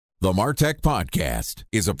The MarTech Podcast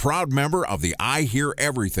is a proud member of the I Hear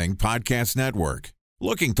Everything Podcast Network.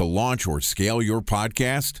 Looking to launch or scale your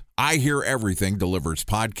podcast? I Hear Everything delivers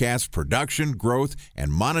podcast production, growth,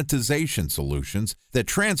 and monetization solutions that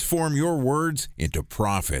transform your words into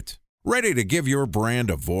profit. Ready to give your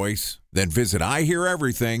brand a voice? Then visit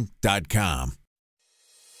iheareverything.com.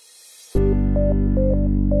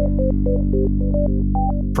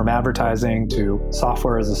 From advertising to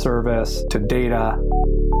software as a service to data.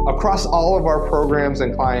 Across all of our programs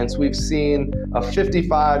and clients, we've seen a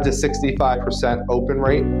 55 to 65% open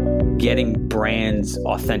rate. Getting brands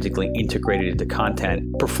authentically integrated into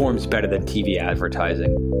content performs better than TV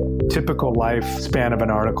advertising. Typical lifespan of an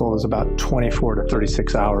article is about 24 to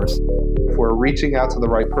 36 hours. If we're reaching out to the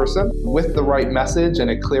right person with the right message and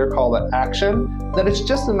a clear call to action, then it's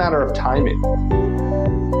just a matter of timing.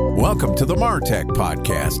 Welcome to the MarTech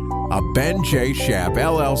Podcast, a Ben J. Schaap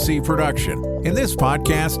LLC production. In this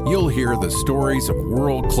podcast, you'll hear the stories of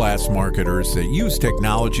world-class marketers that use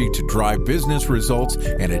technology to drive business results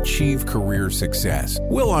and achieve career success.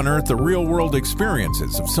 We'll unearth the real-world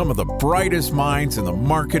experiences of some of the brightest minds in the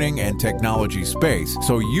marketing and technology space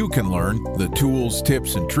so you can learn the tools,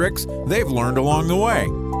 tips, and tricks they've learned along the way.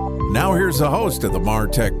 Now here's the host of the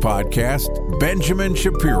MarTech Podcast, Benjamin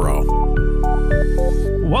Shapiro.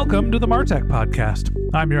 Welcome to the MarTech Podcast.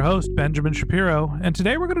 I'm your host, Benjamin Shapiro, and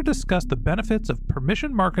today we're going to discuss the benefits of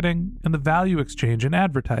permission marketing and the value exchange in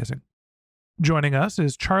advertising. Joining us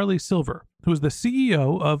is Charlie Silver, who is the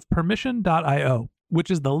CEO of Permission.io, which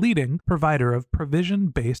is the leading provider of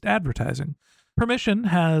provision-based advertising. Permission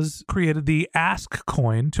has created the Ask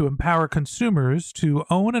coin to empower consumers to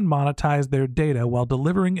own and monetize their data while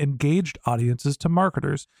delivering engaged audiences to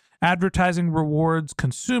marketers. Advertising rewards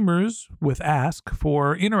consumers with Ask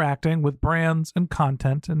for interacting with brands and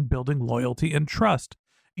content and building loyalty and trust.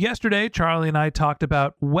 Yesterday, Charlie and I talked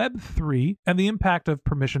about Web3 and the impact of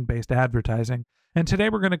permission-based advertising. And today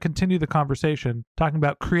we're going to continue the conversation talking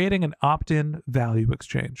about creating an opt-in value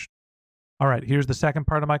exchange. All right, here's the second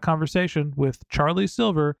part of my conversation with Charlie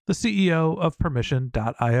Silver, the CEO of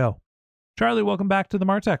Permission.io. Charlie, welcome back to the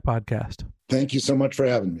MarTech Podcast. Thank you so much for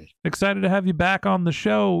having me. Excited to have you back on the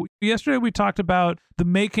show. Yesterday, we talked about the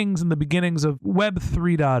makings and the beginnings of Web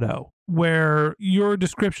 3.0, where your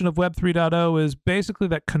description of Web 3.0 is basically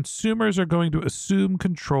that consumers are going to assume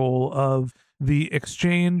control of the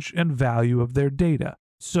exchange and value of their data.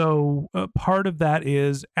 So part of that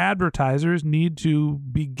is advertisers need to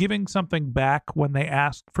be giving something back when they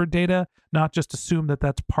ask for data, not just assume that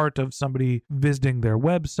that's part of somebody visiting their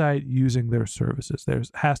website, using their services. There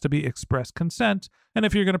has to be express consent. And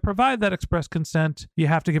if you're going to provide that express consent, you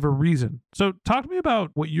have to give a reason. So talk to me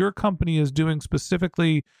about what your company is doing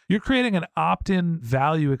specifically. You're creating an opt-in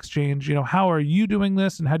value exchange. How are you doing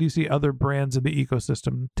this, and how do you see other brands in the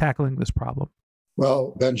ecosystem tackling this problem?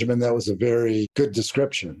 Well, Benjamin, that was a very good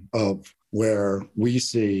description of where we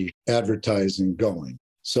see advertising going.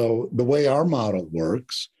 So the way our model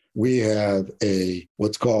works, we have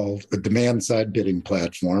what's called a demand-side bidding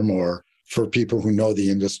platform, or for people who know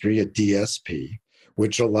the industry, a DSP,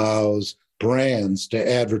 which allows brands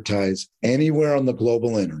to advertise anywhere on the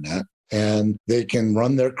global internet, and they can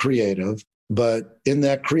run their creative, but in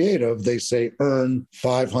that creative, they say earn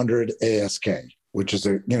 500 ASK. Which is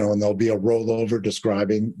and there'll be a rollover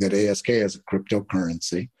describing that ASK as a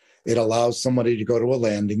cryptocurrency. It allows somebody to go to a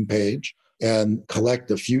landing page and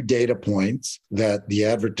collect a few data points that the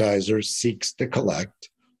advertiser seeks to collect.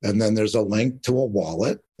 And then there's a link to a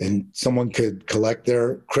wallet, and someone could collect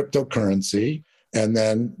their cryptocurrency, and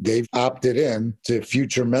then they've opted in to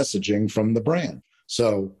future messaging from the brand.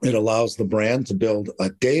 So it allows the brand to build a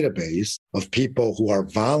database of people who are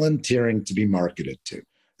volunteering to be marketed to.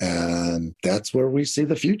 And that's where we see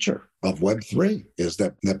the future of Web3, is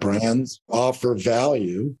that the brands offer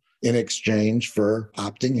value in exchange for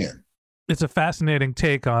opting in. It's a fascinating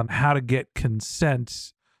take on how to get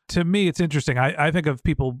consent. To me, it's interesting. I think of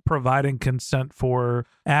people providing consent for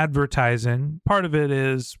advertising. Part of it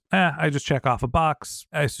is, I just check off a box.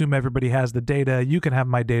 I assume everybody has the data. You can have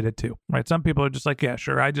my data too, right? Some people are just like, yeah,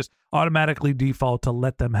 sure. I just automatically default to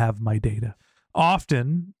let them have my data.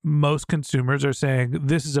 Often, most consumers are saying,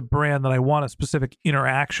 this is a brand that I want a specific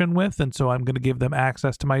interaction with, and so I'm going to give them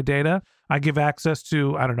access to my data. I give access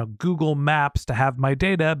to, Google Maps to have my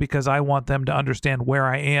data because I want them to understand where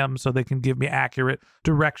I am so they can give me accurate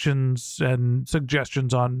directions and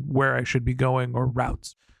suggestions on where I should be going or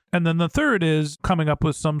routes. And then the third is coming up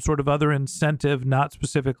with some sort of other incentive, not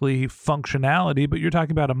specifically functionality, but you're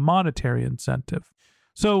talking about a monetary incentive.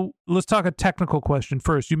 So let's talk a technical question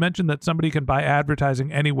first. You mentioned that somebody can buy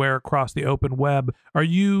advertising anywhere across the open web. Are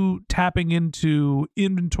you tapping into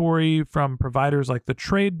inventory from providers like the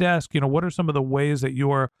Trade Desk? What are some of the ways that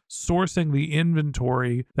you're sourcing the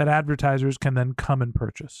inventory that advertisers can then come and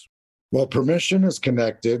purchase? Well, permission is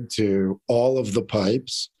connected to all of the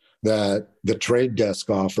pipes that the Trade Desk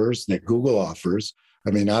offers, that Google offers.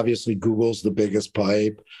 Obviously, Google's the biggest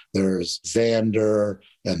pipe. There's Xandr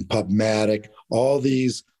and PubMatic, all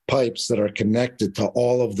these pipes that are connected to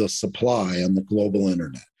all of the supply on the global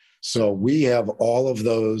internet. So we have all of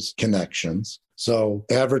those connections. So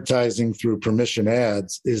advertising through permission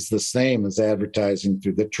ads is the same as advertising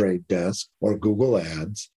through the Trade Desk or Google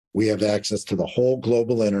Ads. We have access to the whole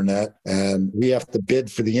global internet, and we have to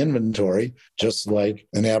bid for the inventory just like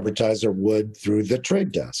an advertiser would through the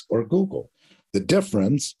Trade Desk or Google. The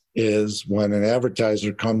difference is when an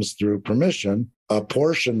advertiser comes through permission, a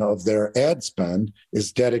portion of their ad spend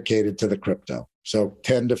is dedicated to the crypto. So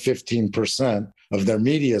 10 to 15% of their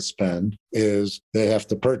media spend is they have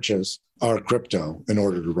to purchase our crypto in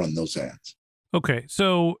order to run those ads. Okay,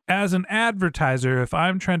 so as an advertiser, if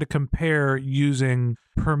I'm trying to compare using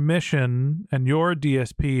permission and your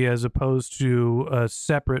DSP as opposed to a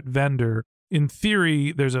separate vendor, in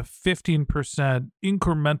theory, there's a 15%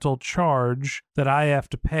 incremental charge that I have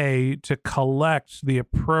to pay to collect the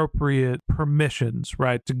appropriate permissions,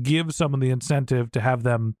 right? To give someone the incentive to have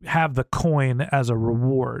them have the coin as a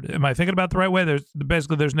reward. Am I thinking about the right way? There's an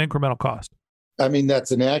incremental cost.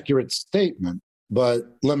 That's an accurate statement, but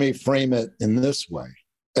let me frame it in this way.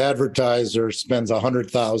 Advertiser spends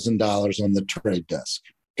 $100,000 on the Trade Desk.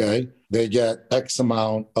 Okay. They get X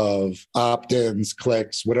amount of opt-ins,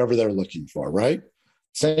 clicks, whatever they're looking for, right?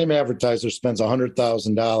 Same advertiser spends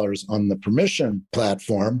 $100,000 on the permission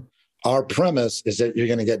platform. Our premise is that you're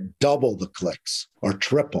going to get double the clicks or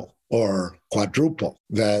triple or quadruple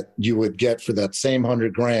that you would get for that same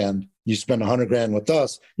 $100,000. You spend $100,000 with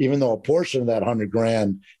us, even though a portion of that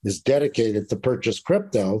 $100,000 is dedicated to purchase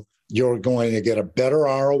crypto, you're going to get a better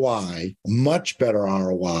ROI, much better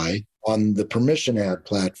ROI on the permission ad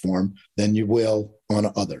platform than you will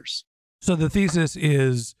on others. So the thesis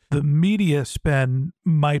is the media spend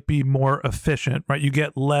might be more efficient, right? You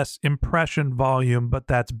get less impression volume, but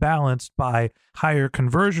that's balanced by higher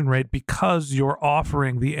conversion rate because you're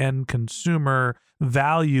offering the end consumer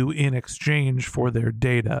value in exchange for their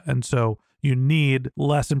data. And so you need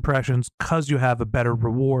less impressions because you have a better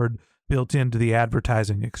reward built into the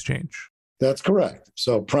advertising exchange. That's correct.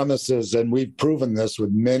 So premises, and we've proven this with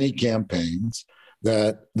many campaigns,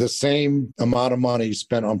 that the same amount of money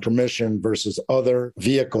spent on permission versus other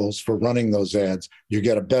vehicles for running those ads, you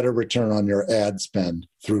get a better return on your ad spend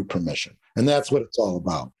through permission. And that's what it's all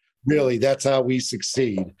about. Really, that's how we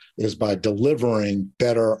succeed, is by delivering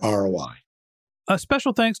better ROI. A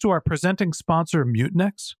special thanks to our presenting sponsor,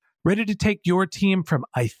 Mutinex. Ready to take your team from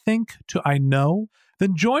I think to I know?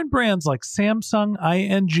 Then join brands like Samsung,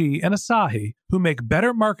 ING, and Asahi who make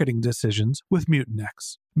better marketing decisions with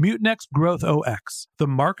Mutinex. Mutinex Growth OX, the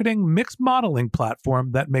marketing mix modeling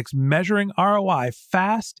platform that makes measuring ROI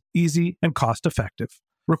fast, easy, and cost-effective.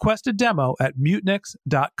 Request a demo at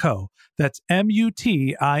mutinex.co. That's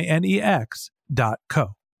MUTINEX.co.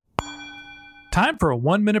 Time for a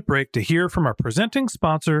 1-minute break to hear from our presenting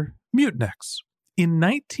sponsor, Mutinex. In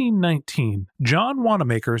 1919, John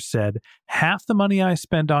Wanamaker said, "Half the money I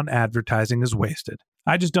spend on advertising is wasted.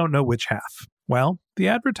 I just don't know which half." Well, the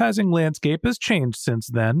advertising landscape has changed since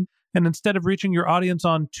then, and instead of reaching your audience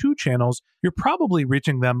on 2 channels, you're probably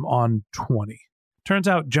reaching them on 20. Turns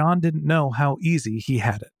out John didn't know how easy he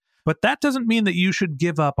had it. But that doesn't mean that you should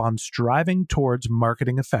give up on striving towards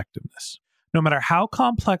marketing effectiveness. No matter how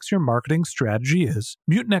complex your marketing strategy is,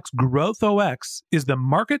 Mutinex Growth OX is the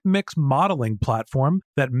market mix modeling platform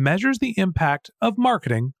that measures the impact of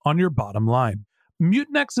marketing on your bottom line.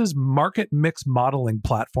 Mutinex's market mix modeling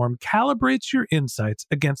platform calibrates your insights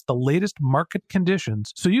against the latest market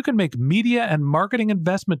conditions so you can make media and marketing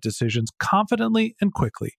investment decisions confidently and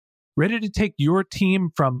quickly. Ready to take your team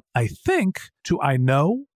from I think to I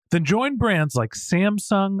know? Then join brands like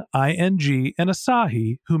Samsung, ING, and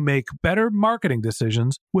Asahi who make better marketing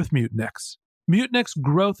decisions with Mutinex. Mutinex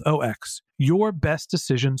Growth OX. Your best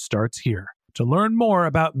decision starts here. To learn more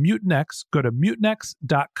about Mutinex, go to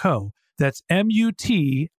mutinex.co. That's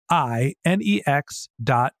MUTINEX.co.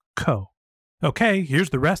 Okay, here's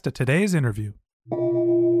the rest of today's interview.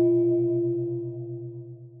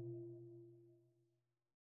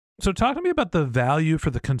 So talk to me about the value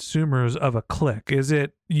for the consumers of a click. Is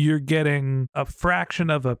it you're getting a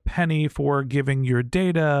fraction of a penny for giving your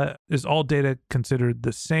data? Is all data considered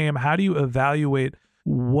the same? How do you evaluate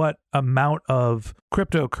what amount of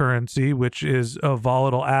cryptocurrency, which is a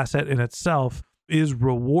volatile asset in itself, is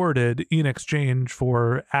rewarded in exchange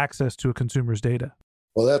for access to a consumer's data?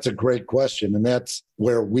 Well, that's a great question. And that's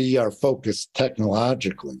where we are focused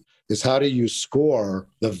technologically, is how do you score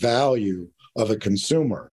the value of a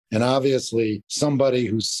consumer? And obviously, somebody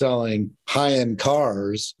who's selling high-end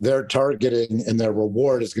cars, their targeting and their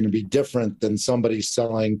reward is going to be different than somebody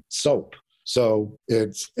selling soap. So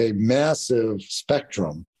it's a massive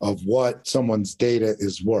spectrum of what someone's data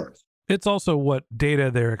is worth. It's also what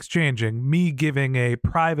data they're exchanging. Me giving a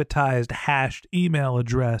privatized hashed email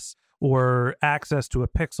address or access to a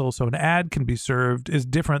pixel so an ad can be served is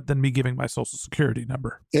different than me giving my social security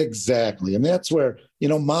number. Exactly. And that's where,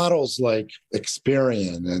 models like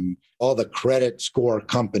Experian and all the credit score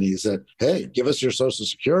companies that, hey, give us your social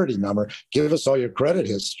security number, give us all your credit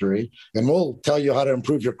history, and we'll tell you how to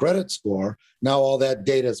improve your credit score. Now all that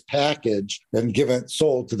data is packaged and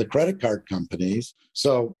sold to the credit card companies.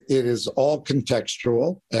 So it is all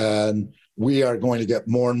contextual, and we are going to get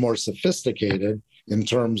more and more sophisticated in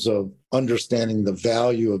terms of understanding the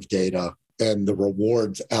value of data and the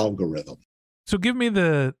rewards algorithm. So give me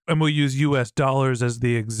and we'll use US dollars as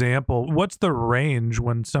the example. What's the range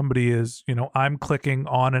when somebody is, I'm clicking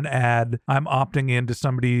on an ad, I'm opting into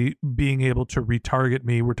somebody being able to retarget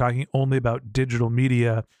me. We're talking only about digital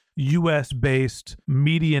media, US-based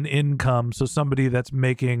median income. So somebody that's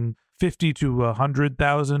making $50,000 to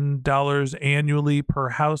 $100,000 annually per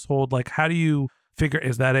household. Like, how do you figure,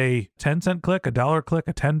 is that a 10-cent click, a $1 click,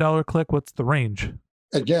 a $10 click? What's the range?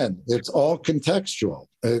 Again, it's all contextual.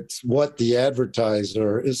 It's what the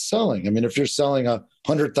advertiser is selling. I mean, if you're selling a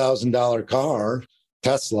 $100,000 car,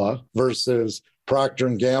 Tesla, versus Procter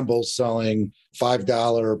 & Gamble selling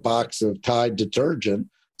 $5 box of Tide detergent,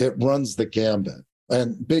 it runs the gambit.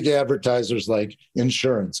 And big advertisers like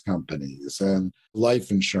insurance companies and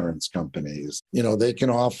life insurance companies, they can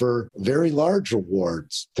offer very large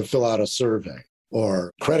rewards to fill out a survey.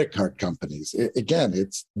 Or credit card companies. Again,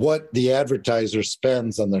 it's what the advertiser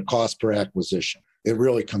spends on their cost per acquisition. It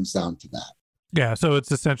really comes down to that. Yeah, so it's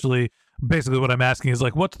basically what I'm asking is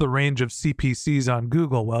like, what's the range of CPCs on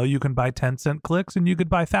Google? Well, you can buy 10-cent clicks and you could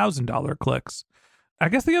buy $1,000 clicks. I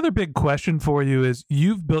guess the other big question for you is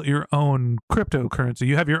you've built your own cryptocurrency.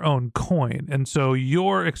 You have your own coin. And so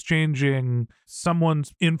you're exchanging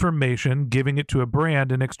someone's information, giving it to a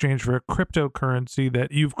brand in exchange for a cryptocurrency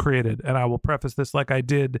that you've created. And I will preface this like I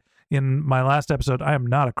did in my last episode. I am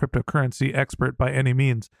not a cryptocurrency expert by any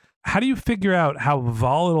means. How do you figure out how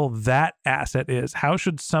volatile that asset is? How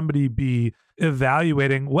should somebody be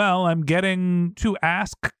evaluating, well, I'm getting 2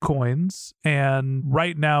 Ask coins, and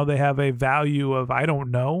right now they have a value of, I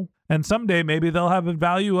don't know, and someday maybe they'll have a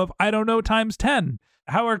value of, I don't know, times 10.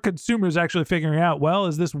 How are consumers actually figuring out, well,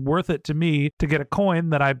 is this worth it to me to get a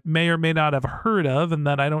coin that I may or may not have heard of and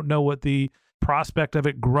that I don't know what the prospect of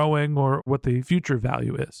it growing or what the future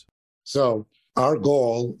value is? So our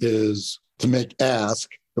goal is to make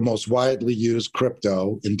Ask the most widely used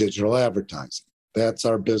crypto in digital advertising. That's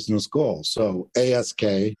our business goal. So ASK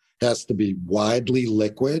has to be widely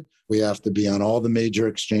liquid. We have to be on all the major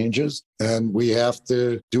exchanges, and we have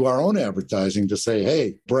to do our own advertising to say,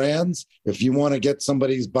 hey, brands, if you want to get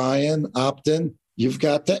somebody's buy-in, opt-in, you've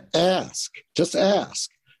got to ask. Just ask.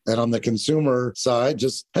 And on the consumer side,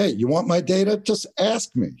 just, hey, you want my data? Just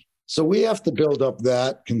ask me. So we have to build up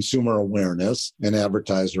that consumer awareness and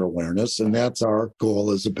advertiser awareness, and that's our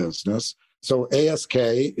goal as a business. So ASK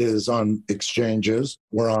is on exchanges.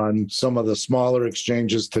 We're on some of the smaller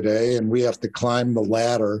exchanges today, and we have to climb the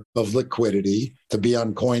ladder of liquidity to be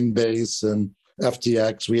on Coinbase and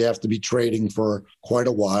FTX. We have to be trading for quite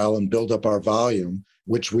a while and build up our volume,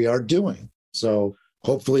 which we are doing. So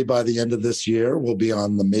hopefully by the end of this year, we'll be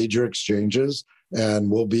on the major exchanges and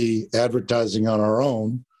we'll be advertising on our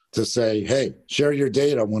own to say, hey, share your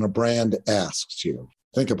data when a brand asks you.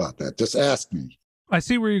 Think about that. Just ask me. I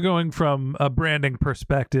see where you're going from a branding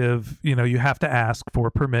perspective. You have to ask for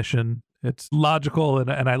permission. It's logical,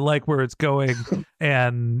 and I like where it's going.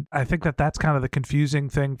 And I think that's kind of the confusing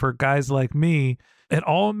thing for guys like me. It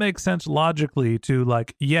all makes sense logically to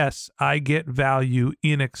like, yes, I get value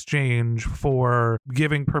in exchange for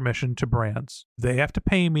giving permission to brands. They have to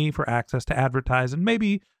pay me for access to advertise, and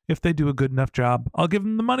maybe if they do a good enough job, I'll give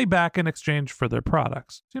them the money back in exchange for their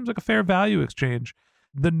products. Seems like a fair value exchange.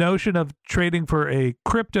 The notion of trading for a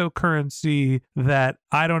cryptocurrency that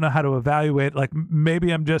I don't know how to evaluate, like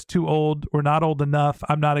maybe I'm just too old or not old enough.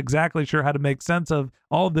 I'm not exactly sure how to make sense of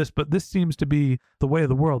all of this, but this seems to be the way of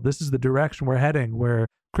the world. This is the direction we're heading, where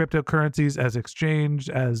cryptocurrencies as exchange,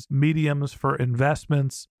 as mediums for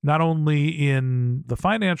investments, not only in the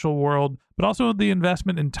financial world, but also the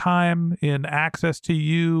investment in time, in access to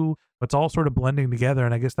you. It's all sort of blending together.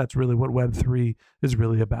 And I guess that's really what Web3 is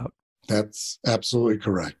really about. That's absolutely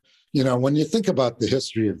correct. You know, when you think about the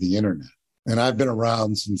history of the internet, and I've been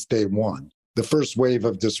around since day one, the first wave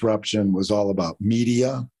of disruption was all about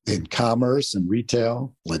media and commerce and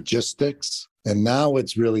retail, logistics. And now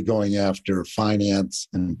it's really going after finance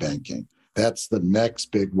and banking. That's the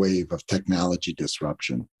next big wave of technology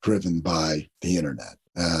disruption driven by the internet.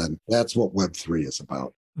 And that's what Web3 is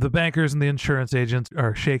about. The bankers and the insurance agents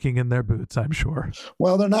are shaking in their boots, I'm sure.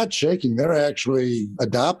 Well, they're not shaking. They're actually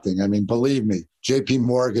adopting. I mean, believe me, JP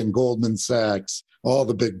Morgan, Goldman Sachs, all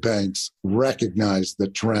the big banks recognize the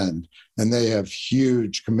trend, and they have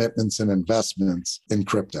huge commitments and investments in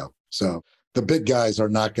crypto. So the big guys are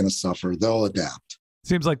not going to suffer. They'll adapt.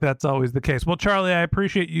 Seems like that's always the case. Well, Charlie, I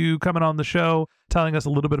appreciate you coming on the show, telling us a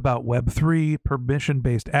little bit about Web3,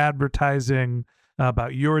 permission-based advertising,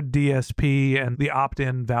 about your DSP and the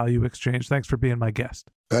opt-in value exchange. Thanks for being my guest.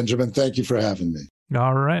 Benjamin, thank you for having me.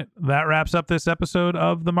 All right. That wraps up this episode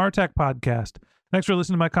of the Martech Podcast. Thanks for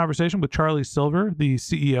listening to my conversation with Charlie Silver, the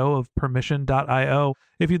CEO of Permission.io.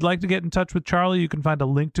 If you'd like to get in touch with Charlie, you can find a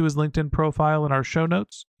link to his LinkedIn profile in our show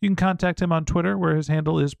notes. You can contact him on Twitter, where his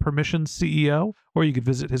handle is PermissionCEO, or you could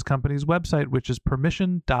visit his company's website, which is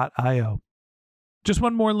Permission.io. Just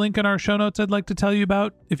one more link in our show notes I'd like to tell you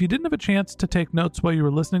about. If you didn't have a chance to take notes while you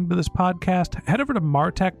were listening to this podcast, head over to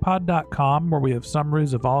martechpod.com, where we have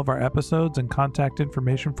summaries of all of our episodes and contact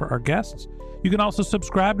information for our guests. You can also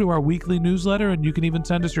subscribe to our weekly newsletter, and you can even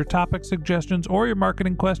send us your topic suggestions or your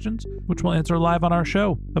marketing questions, which we'll answer live on our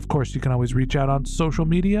show. Of course, you can always reach out on social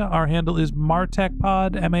media. Our handle is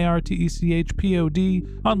MartechPod,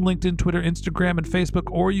 MartechPod, on LinkedIn, Twitter, Instagram, and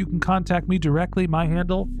Facebook, or you can contact me directly. My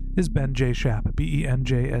handle is Ben J. Shap,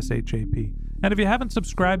 BenJShap. And if you haven't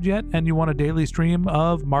subscribed yet and you want a daily stream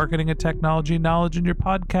of marketing and technology knowledge in your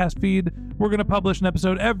podcast feed, we're going to publish an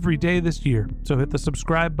episode every day this year. So hit the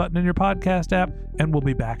subscribe button in your podcast app, and we'll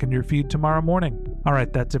be back in your feed tomorrow morning. All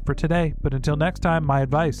right, that's it for today. But until next time, my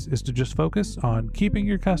advice is to just focus on keeping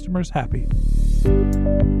your customers happy.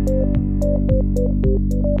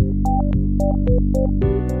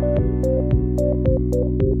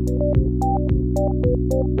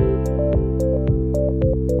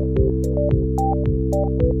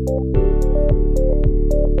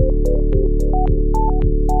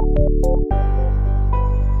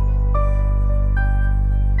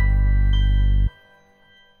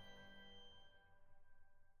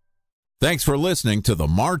 Thanks for listening to the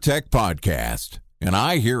Martech Podcast, an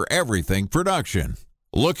I Hear Everything production.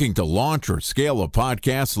 Looking to launch or scale a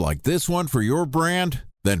podcast like this one for your brand?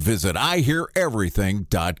 Then visit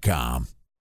iheareverything.com.